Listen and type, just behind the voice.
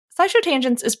SciShow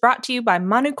Tangents is brought to you by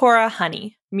Manukora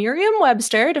Honey.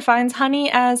 Merriam-Webster defines honey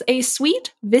as a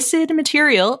sweet, viscid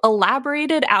material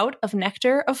elaborated out of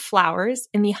nectar of flowers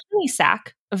in the honey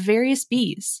sac of various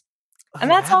bees. And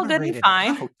that's all good and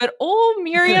fine, but old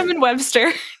Merriam and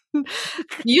Webster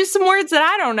used some words that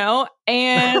I don't know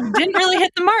and didn't really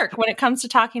hit the mark when it comes to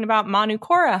talking about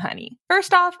Manukora honey.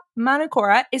 First off,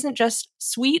 Manukora isn't just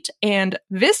sweet and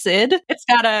viscid. It's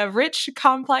got a rich,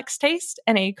 complex taste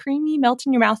and a creamy,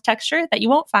 melt-in-your-mouth texture that you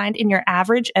won't find in your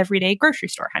average, everyday grocery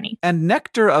store honey. And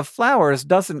nectar of flowers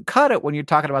doesn't cut it when you're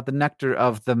talking about the nectar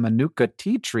of the Manuka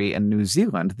tea tree in New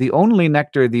Zealand, the only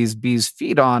nectar these bees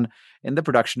feed on in the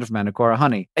production of Manukora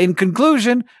honey. In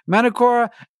conclusion,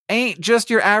 Manukora ain't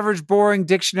just your average boring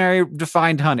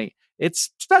dictionary-defined honey. It's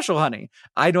special honey.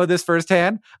 I know this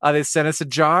firsthand. They sent us a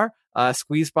jar, a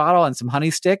squeeze bottle, and some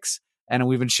honey sticks, and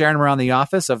we've been sharing them around the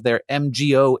office of their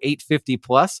MGO 850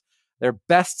 Plus, their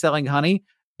best-selling honey.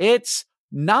 It's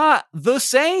not the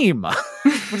same.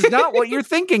 It's not what you're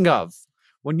thinking of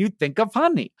when you think of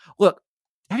honey. Look,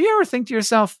 have you ever think to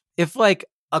yourself, if like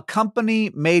a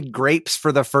company made grapes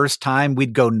for the first time,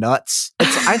 we'd go nuts?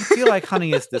 I feel like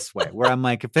honey is this way, where I'm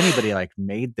like, if anybody like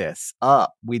made this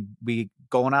up, we'd be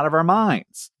going out of our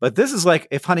minds. But this is like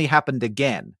if honey happened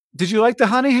again. Did you like the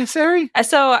honey, Sari?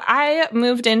 So I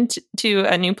moved into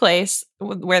a new place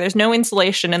where there's no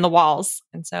insulation in the walls.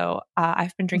 And so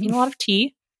I've been drinking a lot of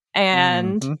tea.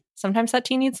 And sometimes that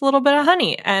tea needs a little bit of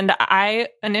honey. And I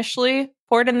initially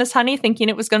poured in this honey thinking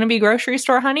it was going to be grocery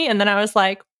store honey. And then I was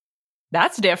like,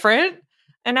 that's different.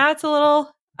 And now it's a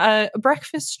little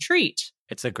breakfast treat.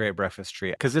 It's a great breakfast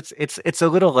treat because it's a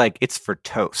little like it's for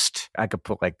toast. I could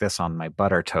put like this on my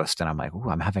butter toast and I'm like, ooh,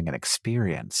 I'm having an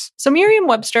experience. So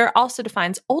Merriam-Webster also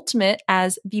defines ultimate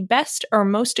as the best or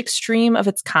most extreme of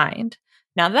its kind.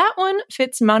 Now that one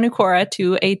fits Manukora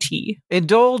to a T.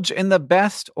 Indulge in the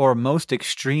best or most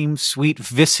extreme sweet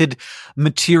viscid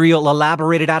material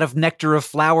elaborated out of nectar of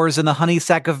flowers in the honey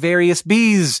sac of various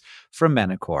bees from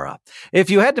Manukora. If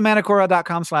you head to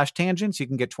manukora.com/tangents, you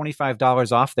can get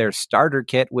 $25 off their starter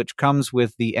kit, which comes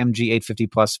with the MG 850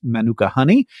 Plus Manuka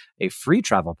honey, a free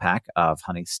travel pack of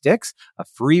honey sticks, a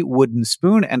free wooden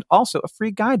spoon, and also a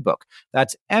free guidebook.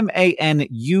 That's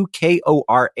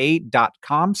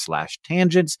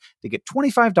manukora.com/tangents to get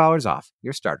 $25 off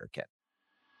your starter kit.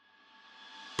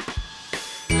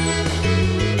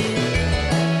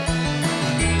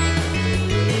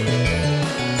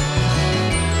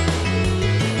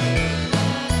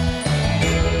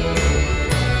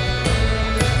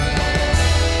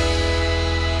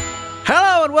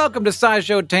 Hello and welcome to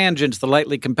SciShow Tangents, the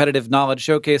lightly competitive knowledge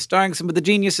showcase starring some of the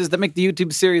geniuses that make the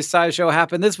YouTube series SciShow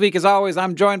happen. This week, as always,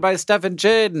 I'm joined by Stefan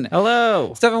Chin.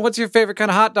 Hello. Stefan, what's your favorite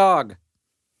kind of hot dog?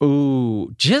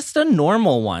 Ooh, just a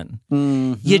normal one.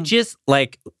 Mm-hmm. You just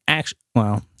like okay,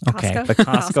 Costco? the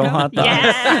Costco hot dog.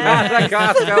 Yeah. The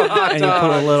Costco hot dog. And you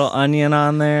put a little onion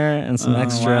on there and some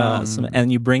extra,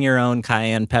 and you bring your own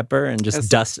cayenne pepper and just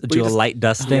do a light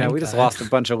dusting. Yeah, we just lost a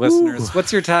bunch of listeners. Ooh.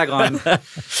 What's your tagline?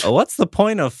 What's the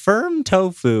point of firm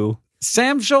tofu?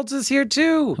 Sam Schultz is here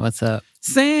too. What's up?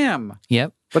 Sam.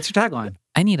 Yep. What's your tagline?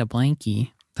 I need a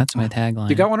blankie. That's my tagline.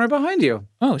 You got one right behind you.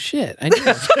 Oh, shit. I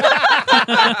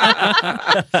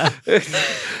do.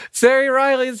 Sari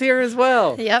Riley's here as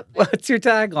well. Yep. What's your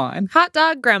tagline? Hot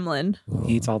dog gremlin.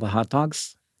 He eats all the hot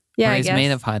dogs? Yeah, Or I he's guess.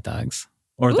 made of hot dogs.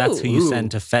 Or that's who you Ooh.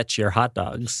 send to fetch your hot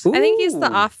dogs. I think he's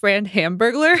the off-brand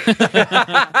hamburglar.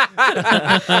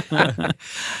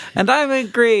 And I'm in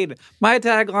green. My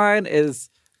tagline is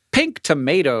pink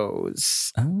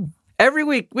tomatoes. Oh. Every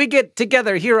week, we get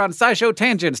together here on SciShow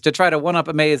Tangents to try to one-up,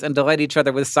 amaze, and delight each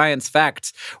other with science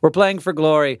facts. We're playing for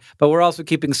glory, but we're also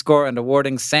keeping score and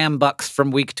awarding Sam Bucks from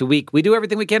week to week. We do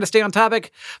everything we can to stay on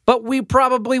topic, but we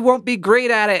probably won't be great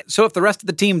at it. So if the rest of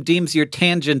the team deems your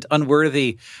tangent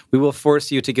unworthy, we will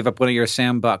force you to give up one of your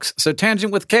Sam Bucks. So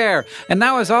tangent with care. And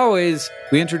now, as always,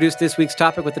 we introduce this week's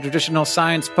topic with the traditional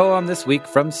science poem, this week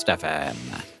from Stefan.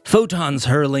 Photons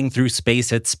hurling through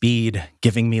space at speed,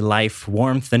 giving me life,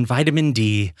 warmth, and vitamin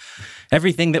D.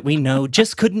 Everything that we know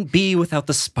just couldn't be without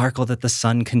the sparkle that the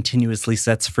sun continuously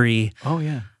sets free. Oh,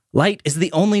 yeah. Light is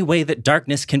the only way that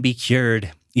darkness can be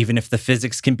cured, even if the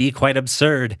physics can be quite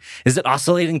absurd. Is it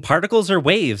oscillating particles or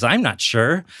waves? I'm not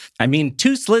sure. I mean,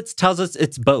 Two Slits tells us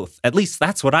it's both. At least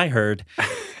that's what I heard.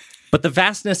 But the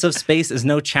vastness of space is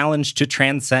no challenge to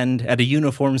transcend at a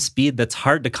uniform speed that's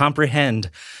hard to comprehend.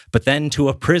 But then to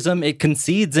a prism it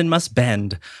concedes and must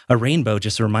bend. A rainbow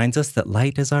just reminds us that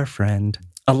light is our friend.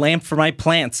 A lamp for my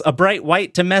plants, a bright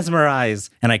white to mesmerize.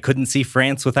 And I couldn't see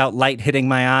France without light hitting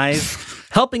my eyes.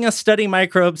 Helping us study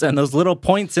microbes and those little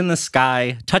points in the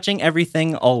sky, touching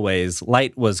everything always.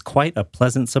 Light was quite a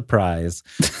pleasant surprise.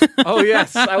 Oh,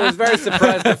 yes. I was very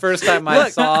surprised the first time I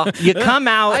saw. You come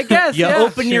out, I guess, you yeah.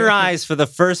 open your eyes for the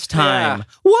first time.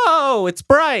 Whoa, it's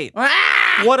bright.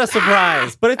 What a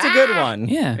surprise. But it's a good one.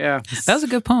 Yeah. Yeah. That was a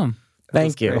good poem.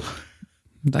 Thank you.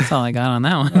 That's all I got on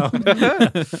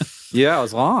that one. Yeah, it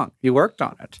was long. You worked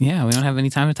on it. Yeah, we don't have any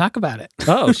time to talk about it.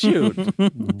 Oh, shoot.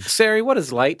 Sari, what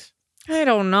is light? I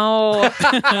don't know.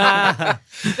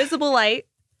 Visible light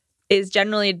is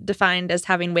generally defined as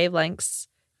having wavelengths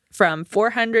from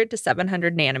 400 to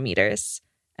 700 nanometers.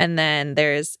 And then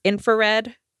there's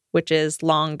infrared, which is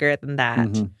longer than that,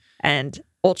 and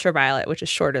ultraviolet, which is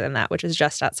shorter than that, which is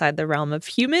just outside the realm of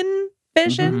human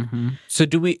vision. Mm-hmm. So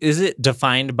is it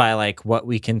defined by like what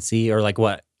we can see or like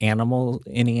what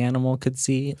any animal could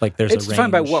see? Like there's It's a range.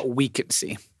 defined by what we can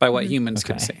see, by what humans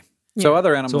can Okay. see. So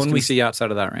other animals when can we see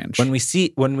outside of that range. When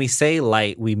we say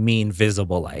light, we mean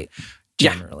visible light.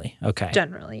 Yeah. Generally. Okay.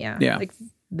 Generally, yeah. Yeah. Like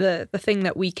the thing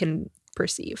that we can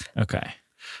perceive. Okay.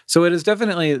 So it is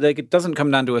definitely like it doesn't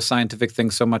come down to a scientific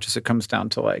thing so much as it comes down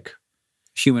to like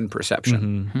human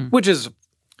perception, which is,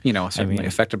 certainly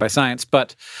affected by science.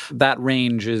 But that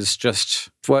range is just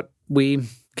what we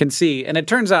can see. And it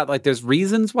turns out like there's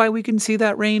reasons why we can see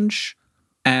that range.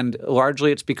 And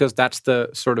largely it's because that's the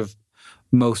sort of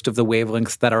most of the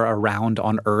wavelengths that are around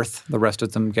on Earth. The rest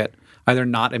of them get either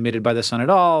not emitted by the sun at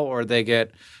all, or they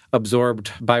get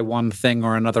absorbed by one thing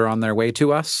or another on their way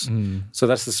to us. So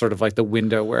that's the sort of like the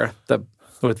window where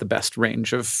with the best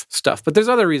range of stuff. But there's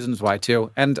other reasons why too.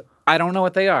 And I don't know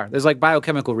what they are. There's like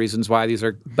biochemical reasons why these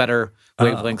are better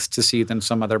wavelengths to see than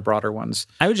some other broader ones.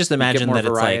 I would just imagine more that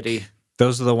variety. it's like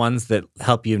those are the ones that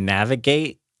help you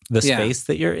navigate the Yeah. space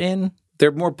that you're in.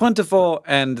 They're more plentiful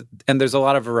and there's a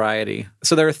lot of variety.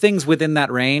 So there are things within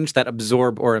that range that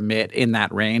absorb or emit in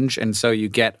that range. And so you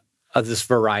get this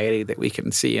variety that we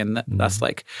can see and thus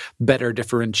like better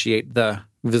differentiate the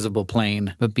visible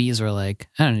plane. But bees were like,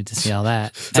 I don't need to see all that. I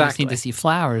just Exactly. need to see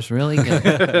flowers really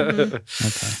good. Okay.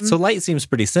 So light seems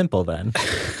pretty simple then.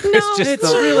 It's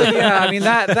really, I mean,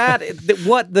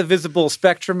 what the visible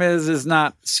spectrum is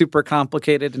not super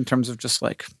complicated in terms of just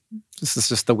like, this is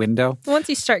just the window. Once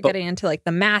you start getting into like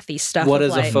the mathy stuff, What of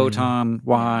is a light, photon?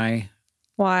 Why?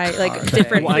 why like Okay.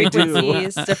 different Why do?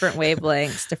 frequencies, different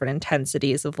wavelengths, different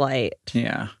intensities of light,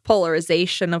 Yeah.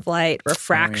 polarization of light,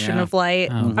 refraction yeah. of light.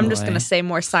 Oh, I'm just boy. going to say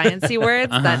more sciencey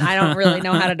words that I don't really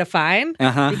know how to define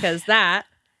because that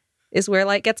is where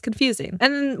light gets confusing.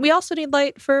 And we also need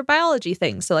light for biology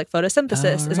things. So like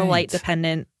photosynthesis is a right.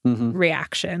 light-dependent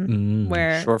reaction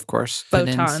where Sure, of course.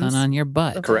 Putting photons. sun on your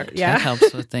butt. Correct. Yeah. That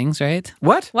helps with things, right?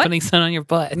 What? What? Putting sun on your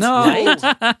butt. No.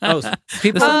 People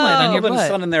The sunlight on your putting butt.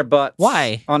 sun in their butts.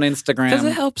 Why? On Instagram. Because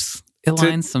it helps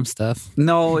align some stuff.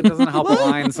 No, it doesn't help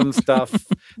align some stuff.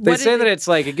 They What say did that it's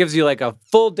like it gives you like a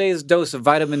full day's dose of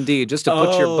vitamin D just to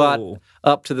put your butt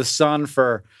up to the sun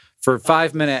for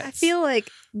 5 minutes. I feel like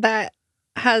that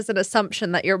has an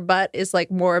assumption that your butt is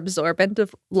like more absorbent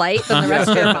of light than the rest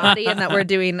of your body and that we're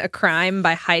doing a crime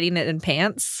by hiding it in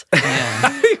pants.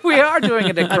 Yeah. we are doing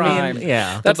it a crime.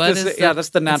 Yeah. That's butt the, is yeah, that's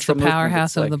the It's natural the movement. powerhouse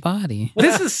It's of like- the body.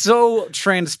 This is so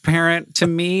transparent to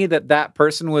me that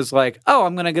person was like, "Oh,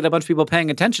 I'm going to get a bunch of people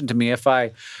paying attention to me if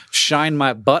I shine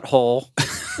my butthole."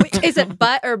 Wait, is it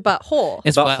butt or butthole?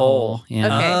 It's Butthole. butthole.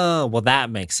 Yeah. Okay. Oh, well, that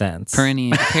makes sense.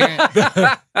 Perineum.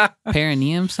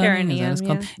 Perineum something? Is that what it's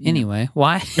called? Perineum, Anyway,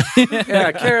 why?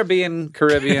 Yeah, Caribbean,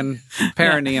 perineum.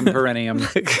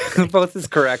 Both is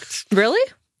correct.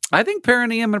 Really? I think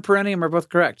perineum and perennium are both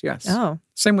correct. Yes. Oh.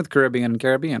 Same with Caribbean and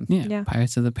Caribbean. Yeah, Yeah.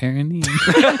 Pirates of the Perineum.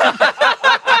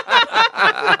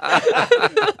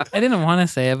 I didn't want to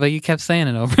say it, but you kept saying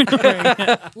it over and over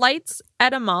again. Light's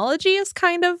etymology is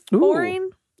kind of boring.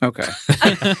 Okay.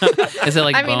 Is it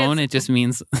like I mean, bone? it's- It just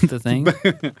means the thing?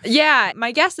 Yeah,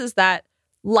 my guess is that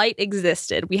light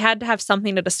existed. We had to have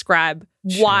something to describe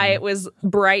why it was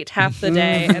bright half the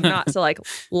day and not so like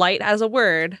light as a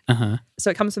word. Uh-huh. So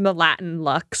it comes from the Latin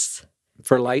lux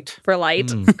For light. for light,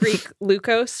 Greek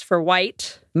lukos for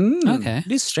white. Okay.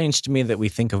 It is strange to me that we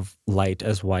think of light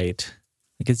as white.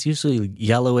 Like it's usually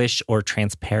yellowish or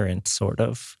transparent, sort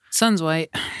of. Sun's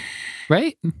white,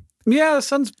 right? Yeah, the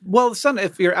sun,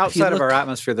 if you're outside of look- our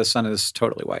atmosphere, the sun is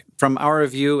totally white. From our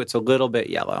view, it's a little bit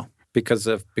yellow because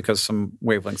some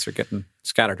wavelengths are getting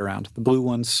scattered around. The blue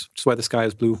ones, which is why the sky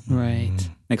is blue, Right.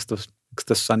 makes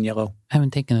the sun yellow. I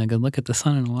haven't taken a good look at the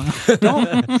sun in a while.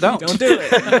 Don't do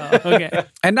it. Okay.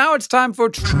 And now it's time for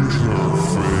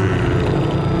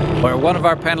where one of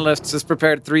our panelists has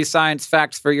prepared 3 science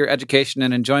facts for your education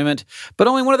and enjoyment, but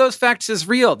only one of those facts is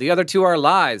real. The other 2 are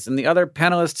lies, and the other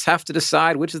panelists have to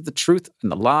decide which is the truth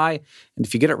and the lie. And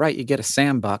if you get it right, you get a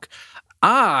Sam Buck.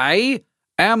 I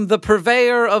am the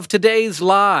purveyor of today's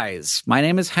lies. My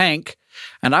name is Hank,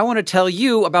 and I want to tell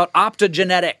you about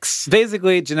optogenetics.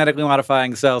 Basically, genetically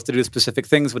modifying cells to do specific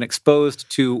things when exposed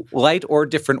to light or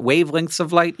different wavelengths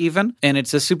of light even. And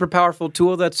it's a super powerful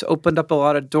tool that's opened up a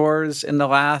lot of doors in the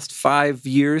last 5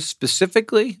 years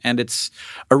specifically, and it's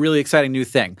a really exciting new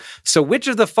thing. So which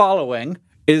of the following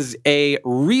is a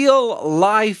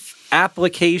real-life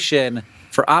application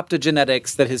for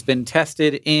optogenetics that has been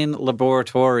tested in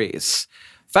laboratories?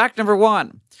 Fact number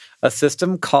 1. A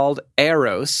system called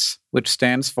EROS, which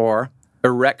stands for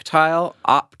Erectile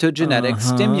Optogenetic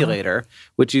Stimulator,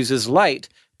 which uses light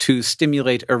to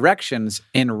stimulate erections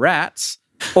in rats,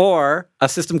 or a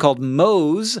system called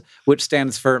MOSE, which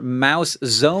stands for Mouse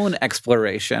Zone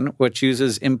Exploration, which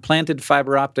uses implanted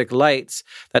fiber optic lights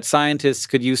that scientists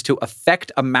could use to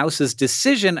affect a mouse's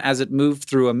decision as it moved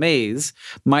through a maze.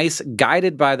 Mice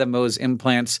guided by the MOSE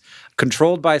implants,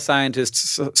 controlled by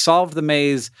scientists, solved the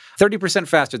maze 30%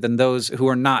 faster than those who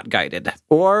are not guided.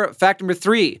 Or fact number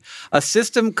 3, a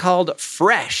system called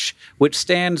FRESH, which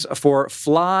stands for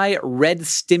Fly Red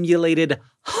Stimulated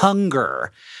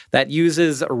Hunger, that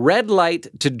uses red light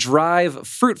to drive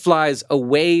fruit flies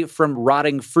away from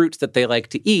rotting fruits that they like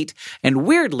to eat, and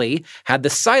weirdly had the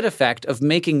side effect of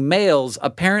making males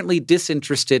apparently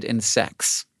disinterested in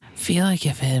sex. I feel like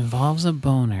if it involves a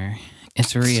boner,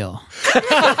 it's real.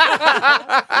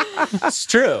 It's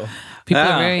true. People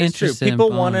are very It's true. interested People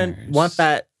in boners. want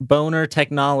that boner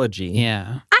technology.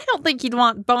 Yeah. I don't think you'd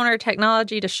want boner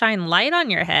technology to shine light on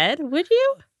your head, would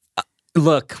you?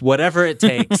 Look, whatever it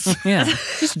takes. Yeah.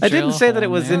 Just I didn't drill a say that it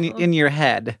hole was there. in your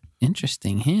head.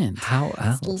 Interesting hint. How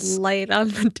else? Light on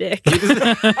the dick.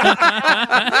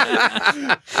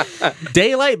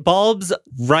 Daylight bulbs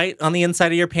right on the inside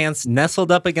of your pants,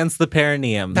 nestled up against the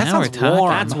perineum. That Now we're sounds talking.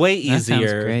 warm. That's way That sounds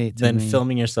easier great to than me.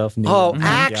 filming yourself nude. Oh, in the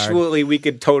backyard. actually, we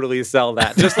could totally sell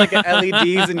that. Just like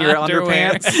LEDs in your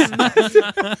Underwear.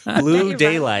 underpants. Blue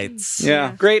daylights.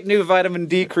 Yeah. Great new vitamin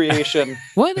D creation.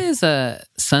 What is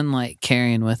sunlight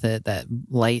carrying with it that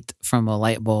light from a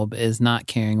light bulb is not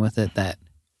carrying with it that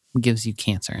gives you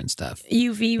cancer and stuff?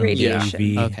 UV radiation.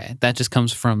 UV. Okay, that just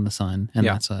comes from the sun, and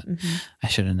Yeah. that's what I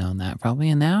should have known that probably,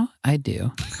 and now I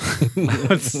do.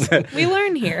 We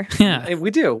learn here. Yeah, We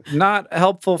do. Not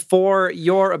helpful for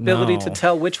your ability to No.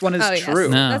 tell which one is Oh, yes. true.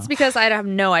 No. That's because I have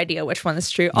no idea which one is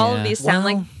true. All of Yeah. these sound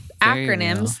like very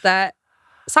acronyms real. that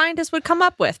scientists would come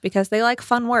up with because they like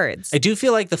fun words. I do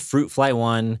feel like the fruit fly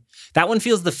one, that one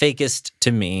feels the fakest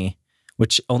to me,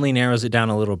 which only narrows it down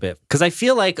a little bit. Because I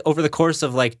feel like over the course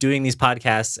of like doing these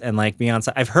podcasts and like being on,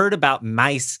 I've heard about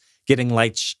mice getting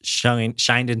light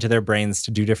shined into their brains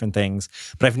to do different things,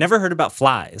 but I've never heard about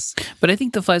flies. but I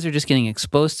think the flies are just getting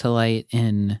exposed to light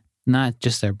in not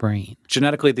just their brain.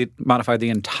 Genetically, they modified the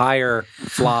entire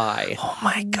fly Oh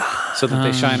my God. so that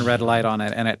they shine red light on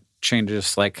it, and it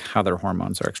changes like how their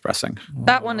hormones are expressing.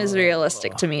 That one is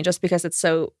realistic to me just because it's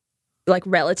so like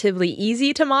relatively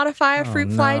easy to modify a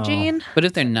fruit fly no. gene. But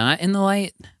if they're not in the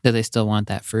light, do they still want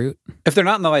that fruit? If they're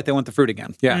not in the light, they want the fruit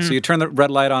again. Yeah. So you turn the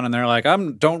red light on, and they're like, "I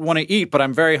don't want to eat, but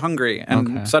I'm very hungry." And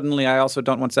Okay. suddenly, I also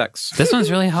don't want sex. This one's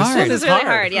really hard. one is really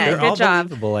hard. Yeah, They're good all job.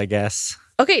 believable, I guess.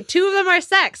 Okay, 2 of them are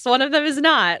sex. One of them is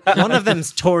not. One of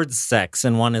them's towards sex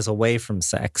and one is away from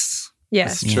sex.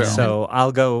 Yes. True. So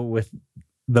I'll go with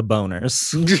the boners.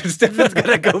 Stefan's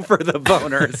gonna go for the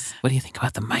boners. What do you think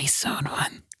about the mice zone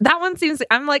one? That one seems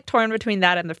I'm like torn between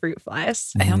that and the fruit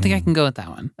flies. I don't think I can go with that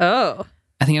one. Oh.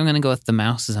 I think I'm going to go with the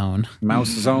mouse zone. Mouse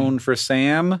zone for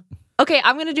Sam. Okay,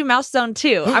 I'm going to do mouse zone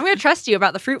too. I'm going to trust you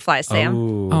about the fruit flies,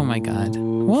 Sam. Oh my God.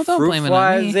 Well, don't Fruit blame it on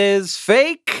flies me. is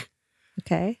fake.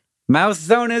 Okay. Mouse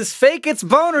zone is fake. It's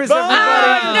boners,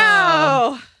 everybody. Oh,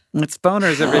 no. It's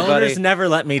boners, everybody. Boners never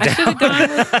let me down.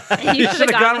 You should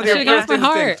have gone with your your Should've gone with my instinct.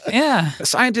 heart. Yeah.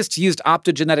 Scientists used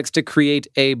optogenetics to create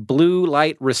a blue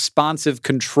light responsive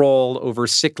control over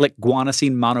cyclic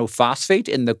guanosine monophosphate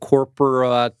in the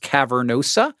corpora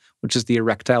cavernosa, which is the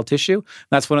erectile tissue.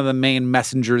 That's one of the main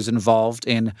messengers involved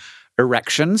in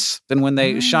erections. And when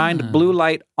they shined blue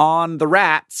light on the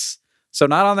rats, so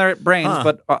not on their brains, Huh.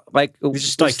 but like You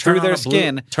just was like turn through on their a blue-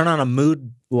 skin, turn on a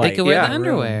mood light. They could wear yeah. the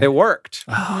underwear. it worked.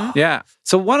 Oh. Yeah.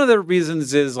 So one of the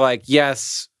reasons is like,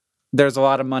 yes, there's a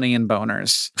lot of money in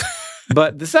boners.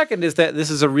 But the second is that this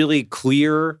is a really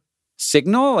clear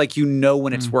signal. Like, you know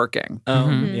when it's working. Oh,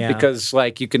 Mhm. yeah. Because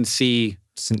like you can see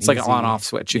It's like an on-off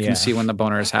switch. You can see when the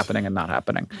boner is happening and not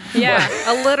happening. Yeah,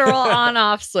 a literal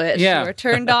on-off switch. Yeah. We're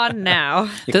turned on now.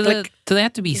 Do they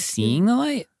have to be seeing the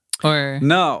light? Or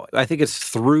No, I think it's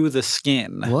through the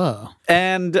skin. whoa.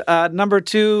 And number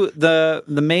 2, the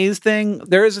maze thing.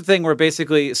 There is a thing where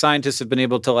basically scientists have been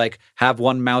able to like have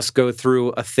one mouse go through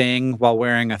a thing while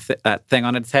wearing a thing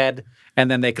on its head, and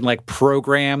then they can like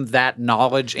program that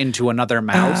knowledge into another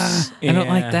mouse. I don't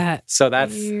like that. So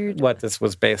that's Weird. what this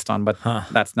was based on, but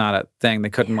that's not a thing.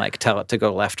 They couldn't like tell it to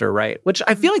go left or right, which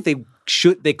I feel like they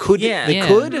could. Yeah. They Yeah.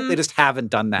 could. They just haven't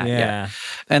done that yet.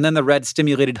 And then the red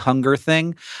stimulated hunger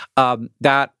thing,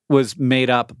 that was made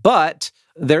up. But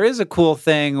there is a cool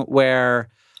thing where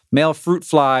male fruit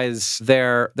flies,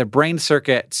 their brain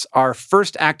circuits are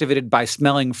first activated by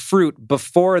smelling fruit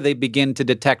before they begin to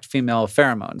detect female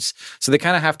pheromones. So they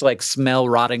kind of have to like smell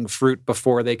rotting fruit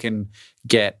before they can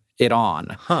get it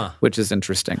on, which is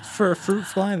interesting. For a fruit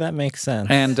fly, that makes sense.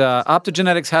 And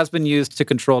optogenetics has been used to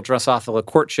control Drosophila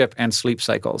courtship and sleep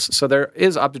cycles. So there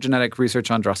is optogenetic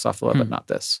research on Drosophila, but not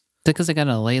this. Because they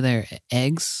gotta lay their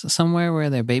eggs somewhere where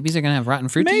their babies are gonna have rotten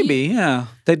fruit. to eat? Maybe, yeah.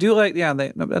 They do like,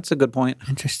 that's a good point.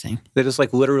 Interesting. They just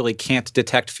like literally can't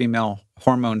detect female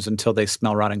hormones until they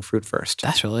smell rotting fruit first.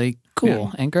 That's really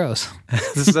cool and gross.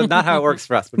 This is not how it works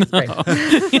for us, but it's great.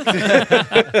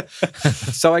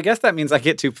 So I guess that means I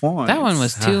get 2 points. That one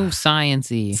was too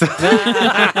science-y.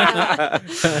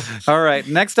 All right.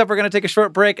 Next up, we're going to take a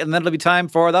short break, and then it'll be time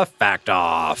for the Fact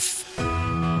Off.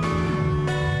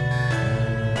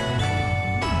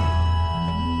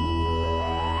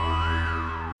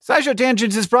 SciShow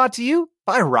Tangents is brought to you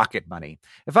by Rocket Money.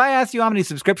 If I asked you how many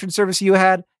subscription services you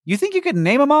had, you think you could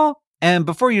name them all? And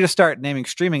before you just start naming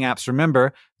streaming apps,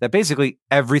 remember that basically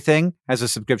everything has a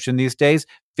subscription these days.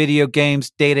 Video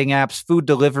games, dating apps, food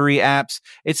delivery apps.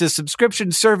 It's a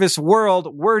subscription service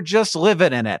world. We're just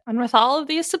living in it. And with all of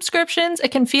these subscriptions,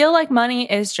 it can feel like money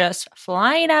is just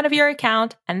flying out of your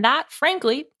account, and that,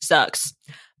 frankly, sucks.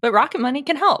 But Rocket Money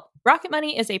can help. Rocket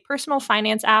Money is a personal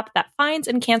finance app that finds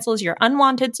and cancels your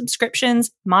unwanted subscriptions,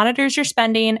 monitors your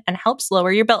spending, and helps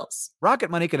lower your bills.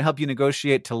 Rocket Money can help you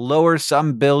negotiate to lower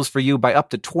some bills for you by up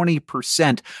to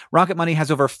 20%. Rocket Money has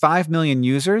over 5 million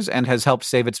users and has helped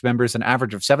save its members an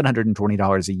average of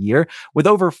 $720 a year, with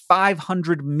over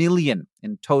 500 million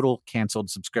in total canceled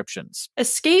subscriptions.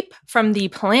 Escape from the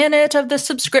planet of the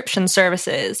subscription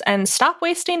services and stop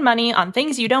wasting money on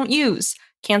things you don't use.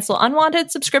 Cancel unwanted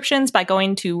subscriptions by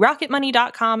going to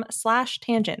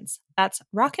rocketmoney.com/tangents. That's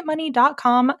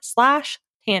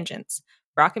rocketmoney.com/tangents.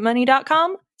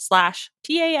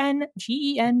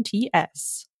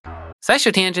 rocketmoney.com/tangents.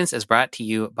 SciShow Tangents is brought to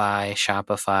you by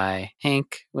Shopify.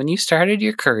 Hank, when you started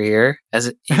your career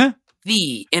as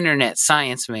the internet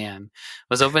science man,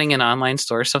 was opening an online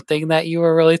store something that you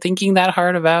were really thinking that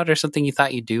hard about, or something you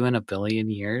thought you'd do in a billion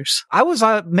years? I was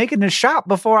making a shop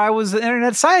before I was the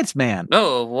internet science man.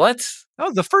 Oh, what? That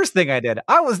was the first thing I did.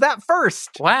 I was that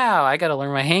first. Wow, I got to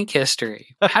learn my Hank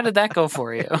history. How did that go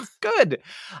for you? Good.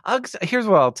 Here's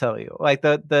what I'll tell you. Like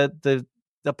the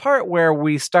part where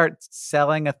we start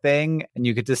selling a thing and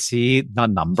you get to see the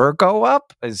number go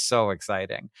up is so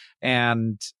exciting.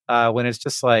 And when it's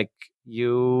just like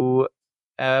you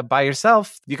by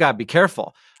yourself, you got to be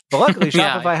careful. But luckily,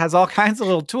 Shopify has all kinds of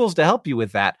little tools to help you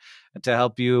with that, to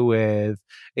help you with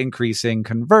increasing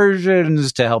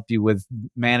conversions, to help you with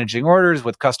managing orders,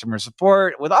 with customer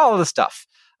support, with all of the stuff.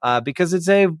 Because it's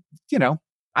I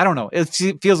don't know.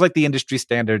 It feels like the industry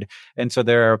standard. And so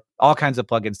there are all kinds of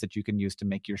plugins that you can use to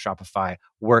make your Shopify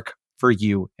work for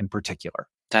you in particular.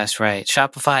 That's right.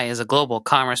 Shopify is a global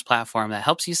commerce platform that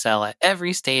helps you sell at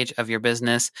every stage of your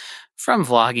business, from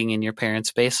vlogging in your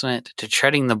parents' basement to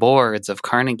treading the boards of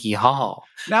Carnegie Hall.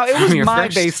 Now, it was my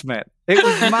basement. It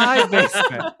was my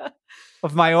basement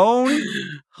of my own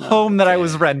home that I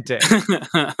was renting,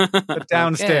 the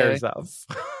downstairs of.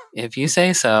 If you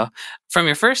say so. From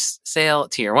your first sale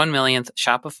to your 1 millionth,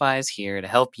 Shopify is here to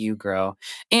help you grow.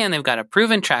 And they've got a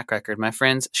proven track record, my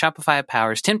friends. Shopify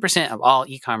powers 10% of all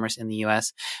e-commerce in the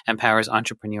US and powers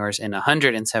entrepreneurs in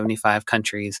 175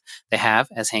 countries. They have,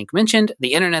 as Hank mentioned,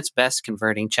 the internet's best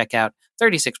converting checkout,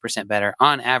 36% better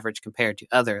on average compared to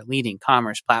other leading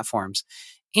commerce platforms.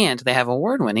 And they have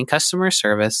award-winning customer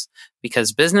service,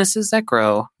 because businesses that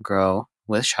grow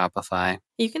with Shopify.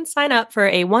 You can sign up for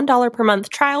a $1 per month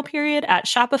trial period at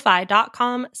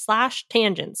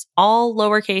shopify.com/tangents, all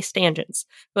lowercase tangents.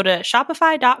 Go to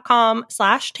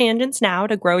shopify.com/tangents now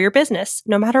to grow your business,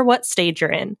 no matter what stage you're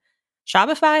in.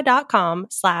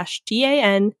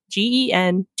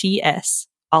 Shopify.com/TANGENTS,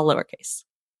 all lowercase.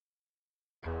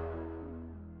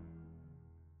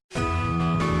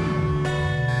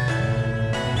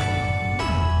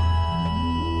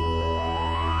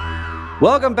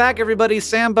 Welcome back, everybody.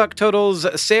 Sam Buck totals.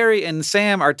 Sari and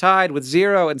Sam are tied with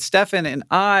 0, and Stefan and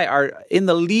I are in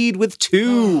the lead with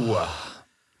 2.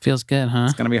 Feels good, huh?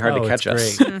 It's going to be hard to catch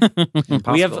us.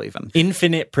 Impossible, We have even.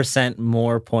 infinite %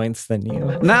 more points than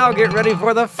you. Now get ready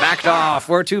for the Fact Off,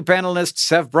 where 2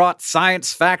 panelists have brought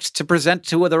science facts to present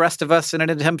to the rest of us in an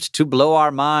attempt to blow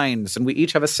our minds. And we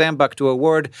each have a Sam Buck to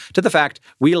award to the fact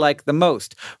we like the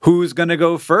most. Who's going to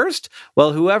go first?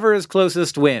 Well, whoever is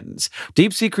closest wins.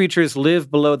 Deep-sea creatures live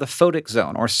below the photic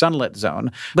zone, or sunlit zone,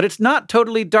 but it's not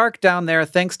totally dark down there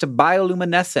thanks to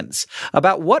bioluminescence.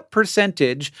 About what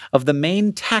percentage of the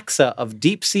main taxa of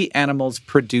deep-sea animals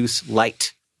produce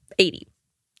light? 80.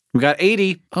 We got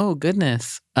 80. Oh,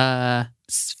 goodness.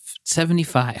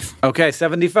 75. Okay,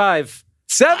 75.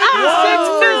 76%!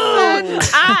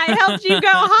 I helped you go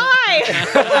high.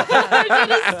 I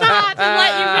should have stopped and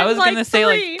let you I was going to say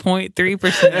like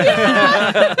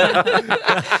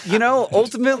 0.3%. You know,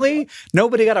 ultimately,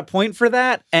 nobody got a point for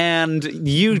that, and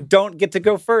you don't get to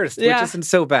go first, which Yeah. isn't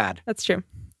so bad. That's true.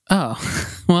 Oh,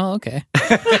 well, okay.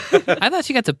 I thought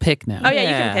you got to pick now. Oh, yeah, you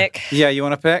can pick. Yeah, you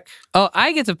want to pick? Oh,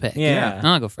 I get to pick. Yeah.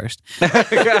 I'll go first.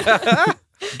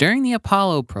 During the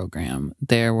Apollo program,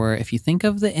 there were, if you think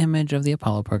of the image of the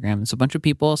Apollo program, it's a bunch of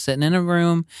people sitting in a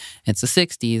room. It's the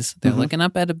 60s. They're looking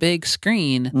up at a big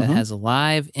screen that has a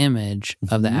live image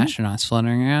of the astronauts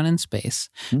floating around in space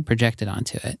projected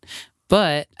onto it.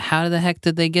 But how the heck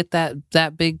did they get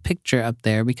that big picture up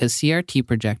there? Because CRT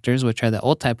projectors, which are the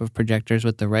old type of projectors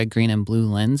with the red, green, and blue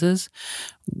lenses,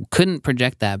 couldn't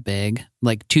project that big.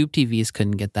 Like tube TVs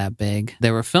couldn't get that big.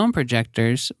 There were film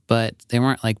projectors, but they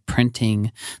weren't like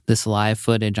printing this live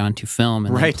footage onto film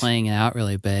and then playing it out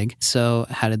really big. So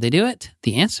how did they do it?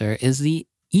 The answer is the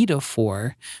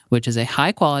Edo-4, which is a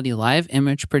high-quality live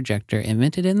image projector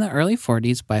invented in the early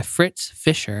 40s by Fritz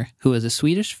Fischer, who was a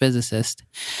Swedish physicist.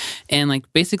 And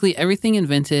like basically everything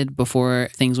invented before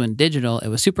things went digital, it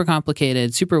was super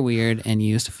complicated, super weird, and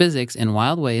used physics in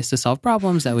wild ways to solve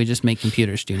problems that we just make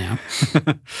computers do now.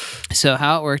 So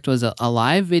how it worked was a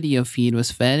live video feed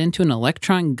was fed into an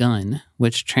electron gun,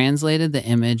 which translated the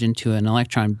image into an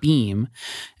electron beam,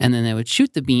 and then they would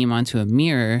shoot the beam onto a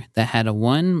mirror that had a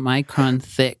 1 micron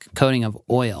thick coating of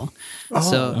oil.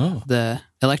 So the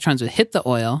electrons would hit the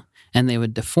oil, and they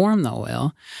would deform the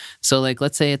oil. So like,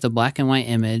 let's say it's a black and white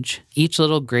image. Each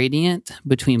little gradient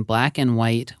between black and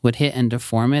white would hit and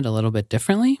deform it a little bit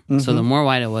differently. So the more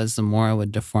white it was, the more it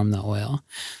would deform the oil.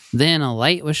 Then a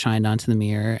light was shined onto the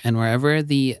mirror, and wherever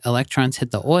the electrons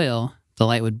hit the oil, the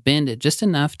light would bend it just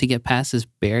enough to get past this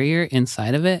barrier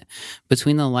inside of it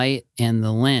between the light and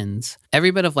the lens. Every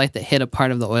bit of light that hit a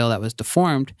part of the oil that was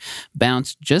deformed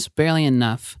bounced just barely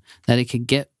enough that it could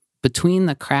get between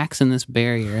the cracks in this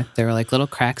barrier. There were like little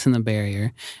cracks in the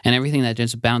barrier, and everything that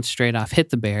just bounced straight off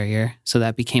hit the barrier. So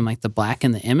that became like the black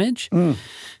in the image.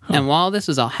 And while this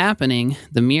was all happening,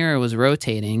 the mirror was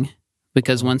rotating,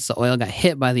 because once the oil got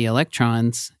hit by the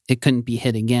electrons, it couldn't be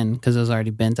hit again because it was already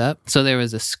bent up. So there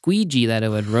was a squeegee that it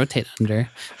would rotate under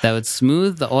that would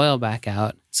smooth the oil back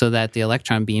out so that the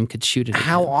electron beam could shoot it again.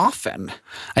 How often?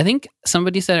 I think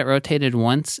somebody said it rotated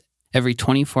once every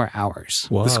 24 hours.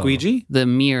 Whoa. The squeegee? The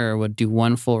mirror would do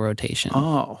one full rotation.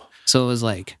 Oh. So it was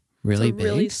like really So big.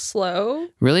 really slow.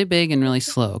 Really big and really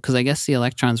slow, because I guess the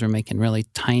electrons were making really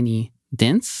tiny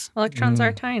dents. Electrons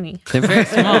are tiny. They're very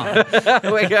small.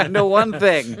 We got to know one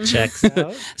thing. Checks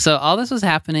out. So all this was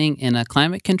happening in a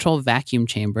climate-controlled vacuum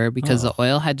chamber because the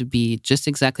oil had to be just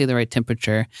exactly the right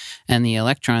temperature, and the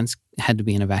electrons had to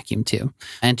be in a vacuum too.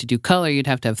 And to do color, you'd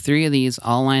have to have 3 of these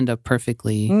all lined up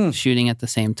perfectly, shooting at the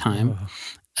same time.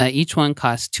 Each one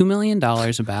cost $2 million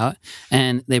about,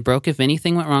 and they broke if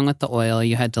anything went wrong with the oil.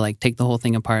 You had to like take the whole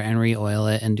thing apart and re-oil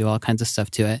it and do all kinds of stuff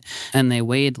to it. And they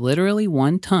weighed literally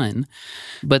 1 ton,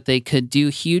 but they could do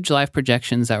huge live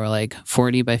projections that were like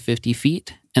 40 by 50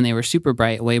 feet. And they were super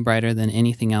bright, way brighter than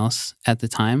anything else at the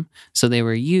time. So they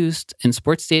were used in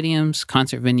sports stadiums,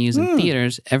 concert venues, and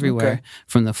theaters everywhere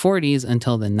from the 40s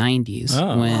until the 90s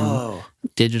when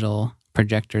digital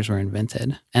projectors were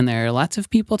invented. And there are lots of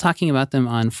people talking about them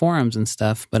on forums and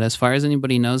stuff, but as far as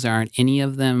anybody knows, there aren't any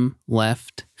of them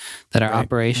left that are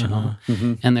operational.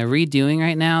 And they're redoing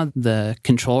right now the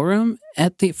control room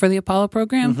for the Apollo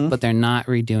program, but they're not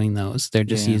redoing those. They're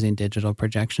just using digital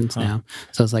projections now.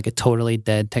 So it's like a totally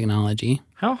dead technology.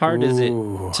 How hard is it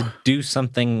to do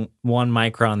something 1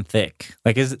 micron thick?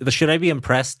 Like, should I be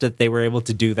impressed that they were able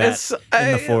to do that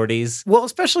in the 40s? Well,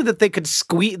 especially that they could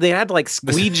they had to like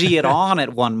squeegee it on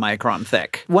at 1 micron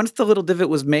thick. Once the little divot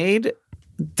was made,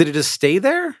 Did it just stay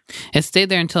there? It stayed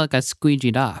there until it got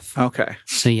squeegeed off. Okay.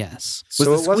 So yes. Was So the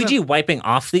it wasn't- squeegee wiping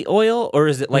off the oil, or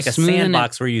is it like a smoothing it.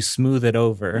 sandbox where you smooth it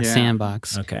over? Yeah.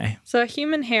 Sandbox. Okay. So a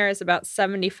human hair is about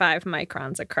 75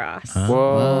 microns across.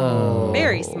 Whoa.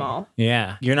 Very small.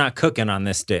 Yeah. You're not cooking on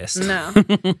this disc. No,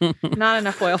 not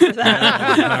enough oil for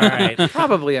that. All right.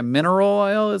 Probably a mineral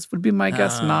oil would be my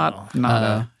guess. Oh.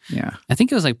 Not yeah. I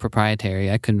think it was like proprietary.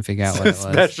 I couldn't figure out what it was.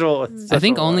 Special. I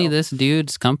think only oil. this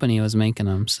dude's company was making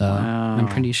them, so Wow. I'm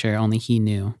pretty sure only he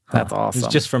knew. That's awesome.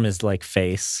 It's just from his like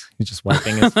face. He's just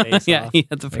wiping his face Yeah, off. he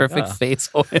had the perfect oh. face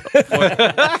oil.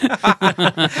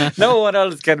 No one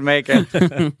else can make it.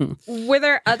 Were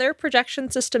there other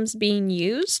projection systems being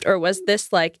used, or was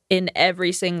this like in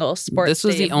every single sports? This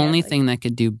was the stadium? only Like, thing that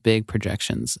could do big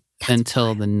projections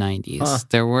until the 90s. Huh.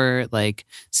 There were like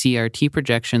CRT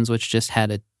projections, which just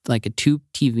had a tube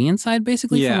TV inside,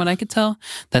 basically, Yeah. from what I could tell,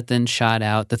 that then shot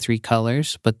out the 3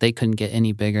 colors, but they couldn't get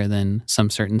any bigger than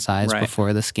some certain size Right.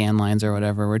 before the scan lines or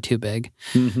whatever were too big.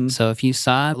 Mhm. So if you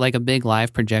saw like a big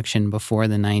live projection before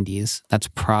the 90s, that's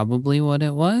probably what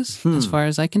it was, as far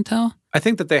as I can tell. I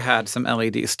think that they had some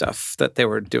LED stuff that they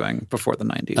were doing before the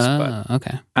 90s, but Oh,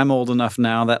 okay. I'm old enough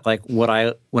now that like when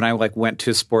I like went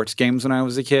to sports games when I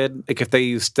was a kid, like if they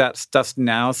used that stuff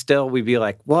now still, we'd be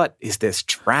like, what is this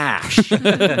trash?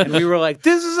 And we were like,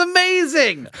 this is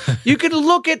amazing. You can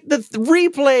look at the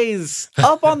replays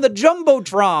up on the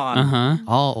Jumbotron. Uh-huh.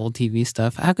 All old TV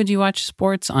stuff. How could you watch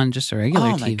sports on just a regular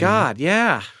Oh TV? my God,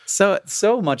 yeah. So it's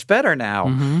so much better now.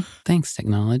 Mhm. Thanks,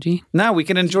 technology. Now we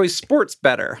can enjoy sports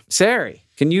better. Sari,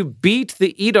 can you beat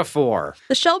the Etafor?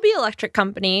 The Shelby Electric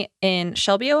Company in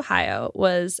Shelby, Ohio,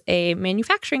 was a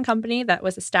manufacturing company that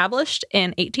was established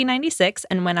in 1896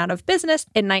 and went out of business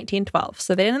in 1912.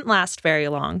 So they didn't last very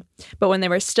long. But when they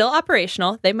were still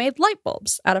operational, they made light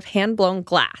bulbs out of hand-blown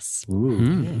glass.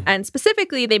 And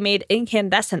specifically, they made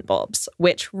incandescent bulbs,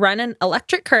 which run an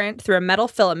electric current through a metal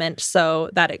filament so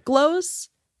that it glows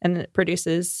and it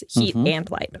produces heat and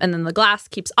light. And then the glass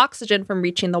keeps oxygen from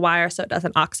reaching the wire so it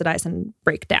doesn't oxidize and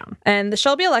break down. And the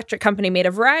Shelby Electric Company made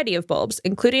a variety of bulbs,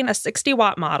 including a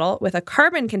 60-watt model with a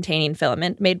carbon-containing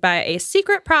filament made by a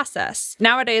secret process.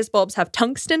 Nowadays, bulbs have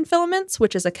tungsten filaments,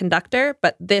 which is a conductor,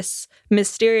 but this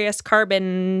mysterious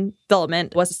carbon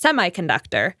filament was a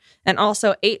semiconductor and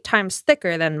also 8 times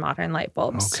thicker than modern light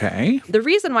bulbs. Okay. The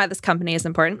reason why this company is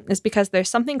important is because there's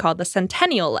something called the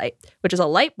Centennial Light, which is a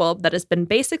light bulb that has been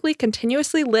basically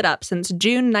continuously lit up since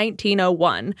June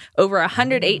 1901, over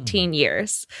 118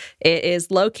 years. It is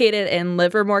located in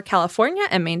Livermore, California,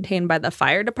 and maintained by the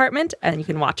fire department, and you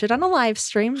can watch it on a live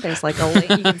stream. There's like a link,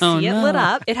 you can see it lit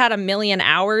up. It had a million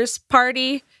hours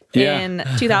party in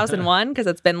 2001 because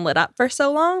it's been lit up for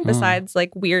so long, besides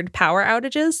like weird power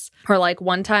outages. Or like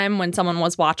one time when someone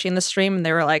was watching the stream and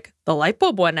they were like, the light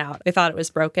bulb went out. They thought it was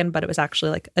broken, but it was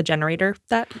actually like a generator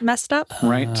that messed up.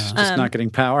 Right. Just not getting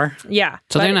power. Yeah.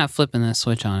 So but they're not flipping the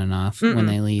switch on and off when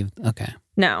they leave. Okay.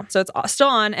 No. So it's still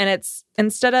on, and it's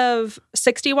instead of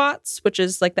 60 watts, which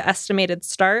is like the estimated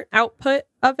start output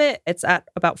of it, it's at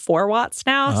about 4 watts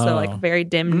now. So like very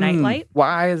dim night light.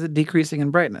 Why is it decreasing in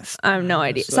brightness? I have no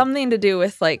idea. Something to do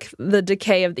with like the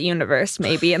decay of the universe,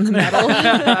 maybe in the metal.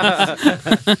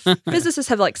 Physicists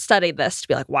have like studied this to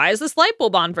be like, why is this light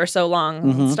bulb on for so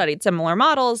long? Studied similar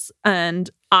models, and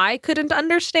I couldn't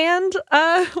understand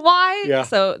why. Yeah.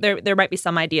 So there might be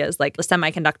some ideas like the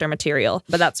semiconductor material,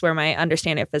 but that's where my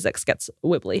understanding of physics gets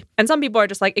wibbly. And some people are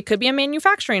just like, it could be a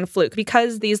manufacturing fluke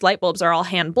because these light bulbs are all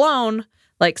hand blown.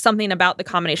 Like something about the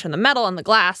combination of the metal and the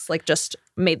glass like just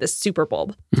made this super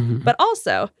bulb. But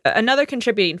also another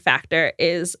contributing factor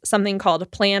is something called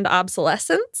planned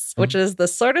obsolescence, which is the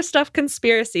sort of stuff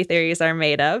conspiracy theories are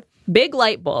made of. Big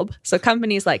light bulb. So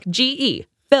companies like GE,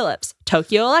 Philips,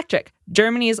 Tokyo Electric,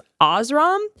 Germany's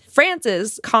Osram,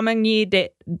 France's Compagnie des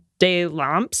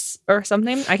Lamps or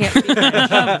something. I can't speak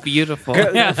French. Beautiful.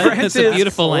 Yeah, It's a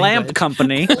beautiful lamp language.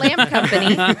 company. Lamp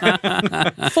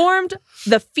company formed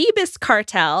the Phoebus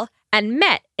cartel and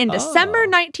met in December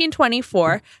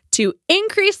 1924 to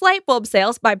increase light bulb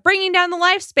sales by bringing down the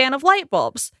lifespan of light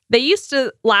bulbs. They used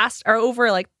to last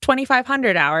over like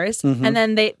 2,500 hours, and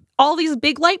then all these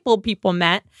big light bulb people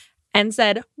met and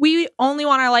said, we only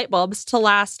want our light bulbs to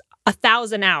last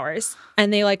 1,000 hours.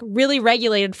 And they like really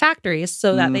regulated factories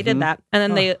so that they did that. And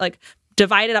then they like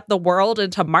divided up the world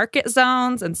into market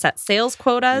zones and set sales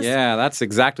quotas. Yeah, that's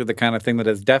exactly the kind of thing that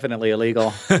is definitely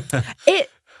illegal.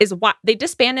 is why they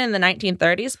disbanded in the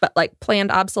 1930s, but like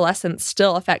planned obsolescence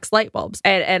still affects light bulbs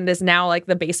and is now like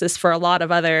the basis for a lot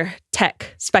of other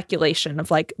tech speculation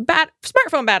of like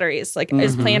smartphone batteries. Like,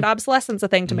 is planned obsolescence a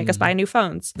thing to make us buy new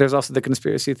phones? There's also the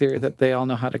conspiracy theory that they all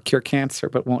know how to cure cancer,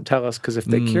 but won't tell us because if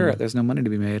they cure it, there's no money to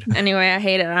be made. Anyway, I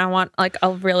hate it. I want like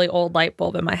a really old light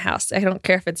bulb in my house. I don't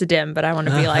care if it's dim, but I want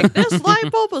to be like, this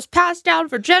light bulb was passed down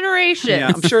for generations. Yeah,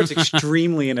 I'm sure it's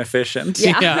extremely inefficient.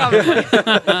 Yeah,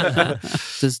 probably.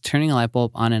 Does turning a light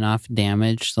bulb on and off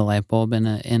damage the light bulb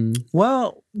in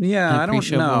Well, yeah, I don't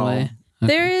appreciable know. way?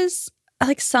 There is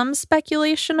like some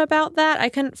speculation about that. I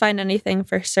couldn't find anything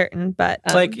for certain, but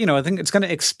Like, I think it's going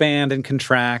to expand and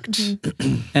contract,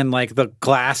 and like the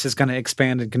glass is going to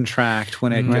expand and contract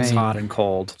when it gets Right. hot and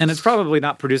cold. And it's probably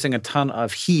not producing a ton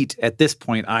of heat at this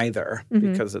point either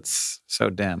because it's so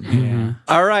dim. Yeah.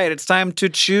 All right, it's time to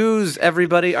choose,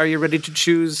 everybody. Are you ready to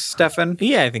choose, Stefan?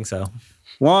 Yeah, I think so.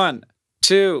 1,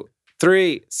 2,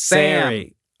 3, Sam.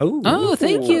 Sari. Ooh. Oh,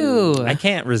 thank you. I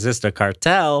can't resist a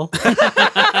cartel.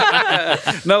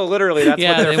 No, literally, that's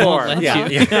Yeah, what they're they won't for. let yeah,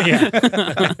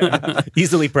 yeah.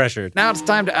 Easily pressured. Now it's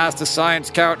time to ask the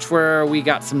Science Couch, where we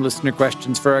got some listener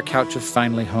questions for a couch of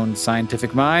finely honed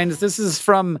scientific minds. This is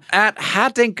from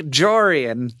 @Hatink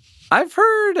I've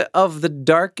heard of the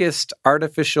darkest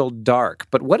artificial dark,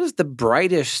 but what is the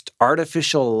brightest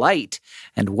artificial light,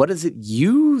 and what is it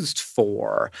used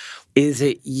for? Is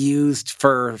it used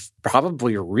for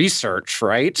probably research,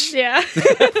 right? yeah.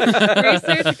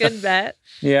 Research, good bet.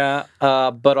 Yeah,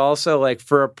 but also like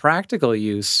for a practical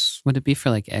use. Would it be for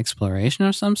like exploration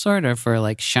of some sort, or for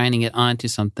like shining it onto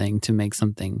something to make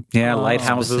something Yeah,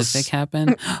 lighthouses. specific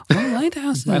happen? Oh,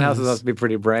 lighthouses. Lighthouses must be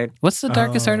pretty bright. What's the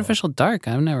darkest Oh. artificial dark?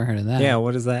 I've never heard of that. Yeah,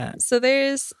 what is that? So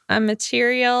there's a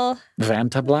material,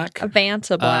 Vanta Black? a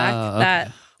Vanta Black, Oh, okay.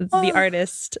 that the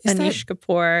artist is that- Anish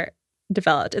Kapoor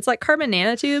developed. It's like carbon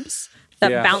nanotubes that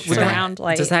Yeah. bounce Would that- around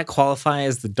light. Does that qualify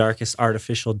as the darkest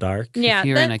artificial dark? yeah, If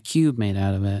you're that- in a cube made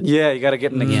out of it. Yeah, you got to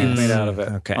get in a cube Yes. made out of it.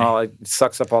 Okay. Oh, it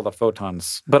sucks up all the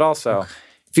photons. But also,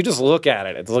 if you just look at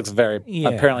it, it looks very Yeah.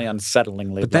 apparently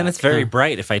unsettlingly But then black. it's very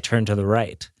bright if I turn to the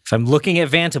right. If I'm looking at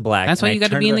Vanta Black. That's why and I you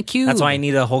gotta turn be in to the cube. That's why I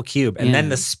need a whole cube. And then Yeah.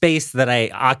 the space that I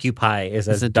occupy is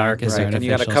as the dark darkest as Right, and you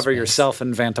got to artificial cover space. yourself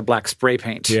in Vanta Black spray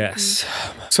paint. Yes.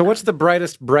 So what's the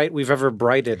brightest bright we've ever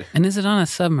brighted? And is it on a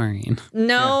submarine?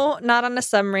 No, not on a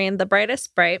submarine. The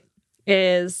brightest bright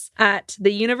is at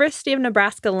the University of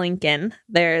Nebraska Lincoln.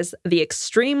 There's the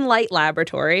Extreme Light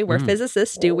Laboratory where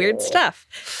physicists do weird stuff.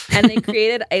 And they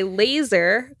created a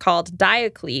laser called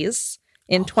Diocles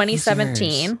in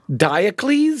 2017.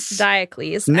 Diocles?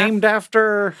 Diocles. Named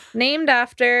after... Named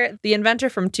after the inventor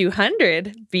from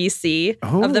 200 BC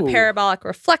of the Ooh. parabolic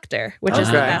reflector, which is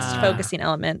the Okay. best focusing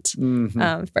element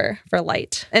Mhm. for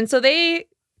light. And so they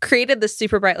created the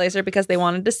super bright laser because they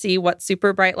wanted to see what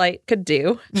super bright light could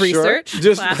do. Research. Sure.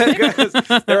 Just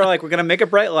classic. they were like, we're going to make a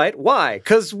bright light. Why?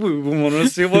 Because we want to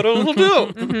see what it will do.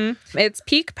 Mhm. Its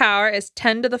peak power is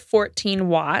 10 to the 14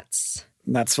 watts.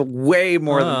 That's way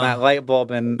more than that light bulb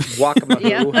in Wakamoo.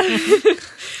 Yeah.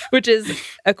 Which is,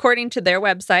 according to their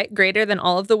website, greater than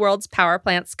all of the world's power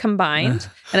plants combined.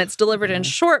 And it's delivered in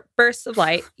short bursts of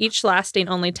light, each lasting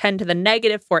only 10 to the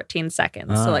negative 14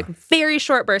 seconds. So, like, very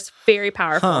short bursts, very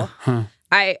powerful. Huh.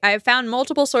 I found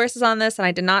multiple sources on this, and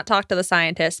I did not talk to the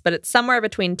scientists, but it's somewhere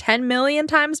between 10 million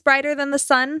times brighter than the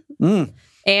sun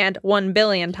and 1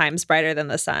 billion times brighter than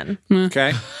the sun.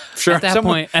 Okay. Sure. At that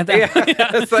point, Yeah,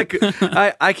 it's like,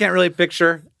 I can't really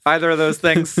picture either of those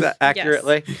things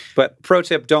accurately. But pro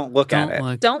tip, don't look at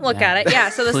it. Don't look at it. Yeah,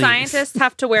 so the Please. scientists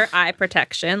have to wear eye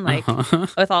protection, like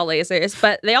with all lasers,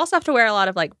 but they also have to wear a lot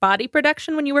of like body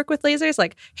protection when you work with lasers,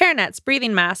 like hairnets,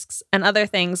 breathing masks, and other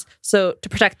things, so to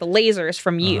protect the lasers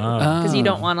from you, because you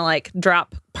don't want to like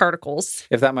drop particles.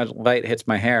 If that much light hits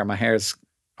my hair's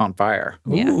on fire.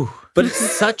 Yeah. But it's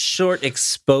such short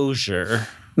exposure.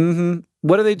 Mm-hmm.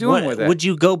 What are they doing with it? Would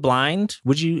you go blind?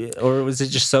 Would you, or was it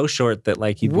just so short that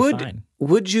like you'd be fine?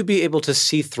 Would you be able to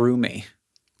see through me?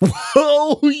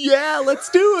 Oh yeah, let's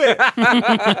do it.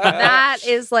 That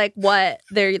is like what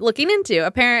they're looking into.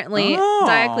 Apparently, Oh.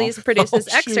 Diocles produces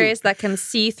Oh, shoot. X-rays that can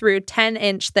see through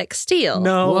 10-inch thick steel.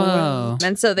 No. Whoa.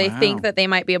 And so they Wow. think that they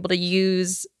might be able to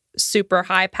use super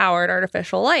high-powered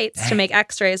artificial lights to make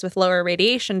X-rays with lower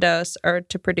radiation dose or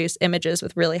to produce images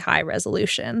with really high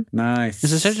resolution. Nice.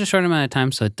 Is it such a short amount of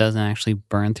time so it doesn't actually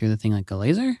burn through the thing like a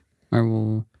laser?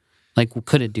 Or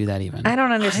could it do that even? I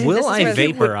don't understand. Will This is I where-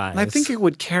 vaporize? I think it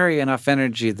would carry enough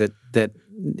energy that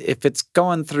if it's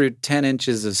going through 10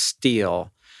 inches of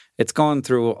steel It's going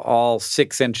through all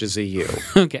 6 inches of you.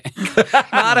 Okay.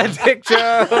 Not a dick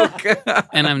joke.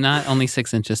 And I'm not only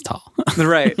 6 inches tall.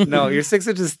 Right. No, you're 6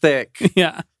 inches thick.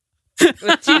 Yeah.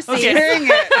 With 2 C's. Dang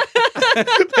it.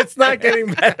 It's not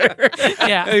getting better.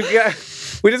 Yeah.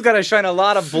 We just got to shine a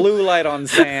lot of blue light on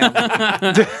Sam.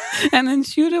 And then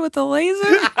shoot it with a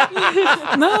laser?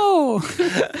 No.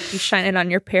 You shine it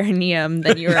on your perineum,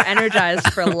 then you're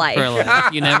energized for life. For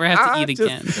life. You never have to eat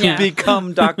again. Yeah.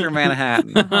 Become Dr.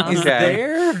 Manhattan. Is Okay.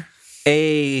 there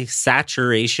a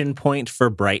saturation point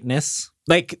for brightness?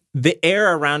 Like, the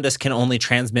air around us can only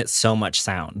transmit so much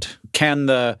sound. Can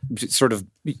the sort of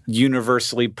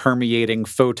universally permeating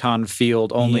photon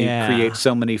field only create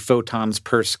so many photons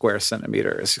per square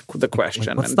centimeter is the question.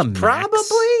 Like, what's And the max,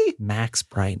 probably max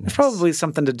brightness? probably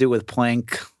something to do with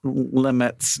Planck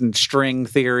limits and string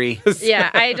theory.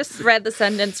 Yeah, I just read the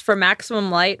sentence, for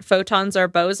maximum light, photons are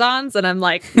bosons, and I'm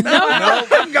like, no. No,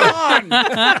 I'm gone.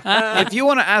 If you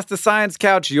want to ask the Science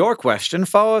Couch your question,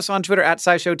 follow us on Twitter at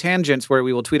SciShow Tangents, where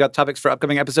we will tweet out topics for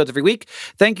upcoming episodes every week.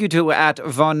 Thank you to at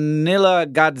Vanilla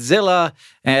Godzilla,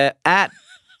 at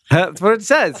that's what it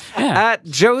says, at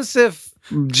Joseph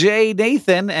J.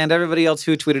 Nathan, and everybody else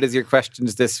who tweeted as your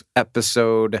questions this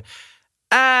episode.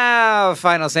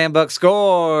 Final Sandbook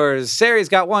scores. Sari's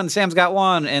got 1, Sam's got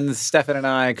 1, and Stefan and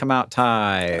I come out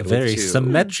tied. A very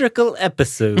symmetrical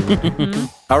episode.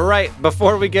 All right,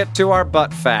 before we get to our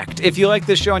butt fact, if you like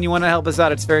this show and you want to help us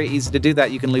out, it's very easy to do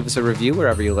that. You can leave us a review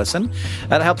wherever you listen.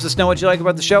 That helps us know what you like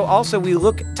about the show. Also, we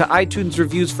look to iTunes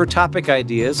reviews for topic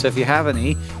ideas, so if you have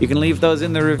any, you can leave those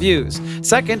in the reviews.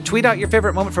 Second, tweet out your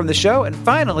favorite moment from the show. And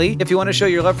finally, if you want to show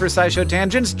your love for SciShow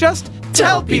Tangents, just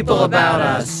tell people about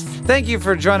us. Thank you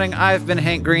for joining. I've been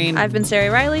Hank Green. I've been Sari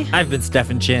Riley. I've been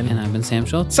Stefan Chin. And I've been Sam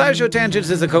Schultz. SciShow Tangents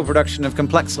is a co-production of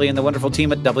Complexly and the wonderful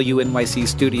team at WNYC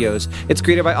Studios. It's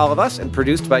created by all of us and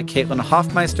produced by Caitlin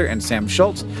Hoffmeister and Sam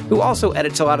Schultz, who also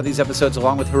edits a lot of these episodes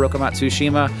along with Hiroka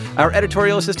Matsushima. Our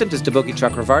editorial assistant is Deboki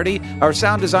Chakravarti. Our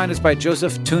sound design is by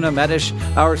Joseph Tuna Medish.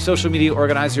 Our social media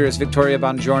organizer is Victoria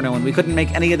Bongiorno, and we couldn't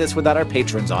make any of this without our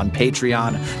patrons on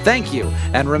Patreon. Thank you,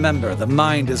 and remember, the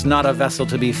mind is not a vessel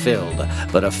to be filled,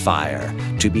 but a fire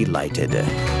to be lighted.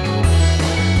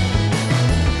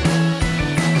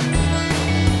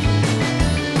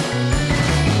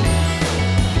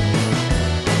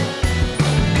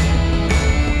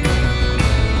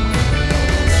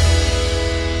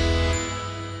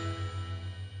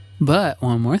 But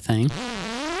one more thing.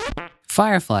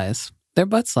 Fireflies. Their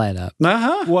butts light up.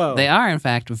 Uh-huh. Whoa. They are, in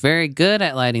fact, very good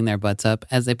at lighting their butts up,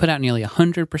 as they put out nearly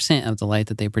 100% of the light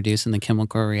that they produce in the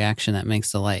chemical reaction that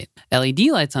makes the light. LED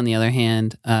lights, on the other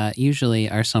hand, usually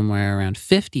are somewhere around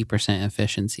 50%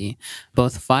 efficiency.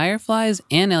 Both fireflies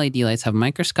and LED lights have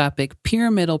microscopic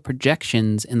pyramidal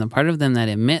projections in the part of them that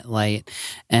emit light,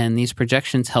 and these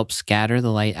projections help scatter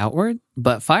the light outward.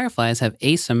 But fireflies have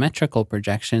asymmetrical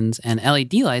projections, and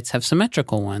LED lights have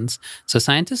symmetrical ones. So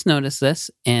scientists noticed this,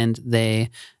 and they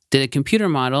did a computer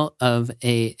model of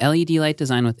a LED light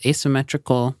design with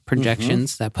asymmetrical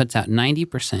projections that puts out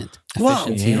 90%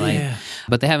 efficiency light.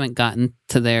 But they haven't gotten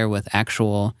to there with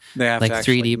actual They have like to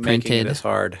actually 3D making printed. it as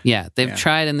hard. Yeah, they've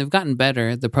tried and they've gotten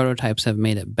better. The prototypes have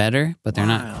made it better, but they're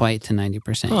not quite to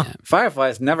 90% yet.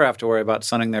 Fireflies never have to worry about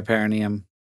sunning their perineum.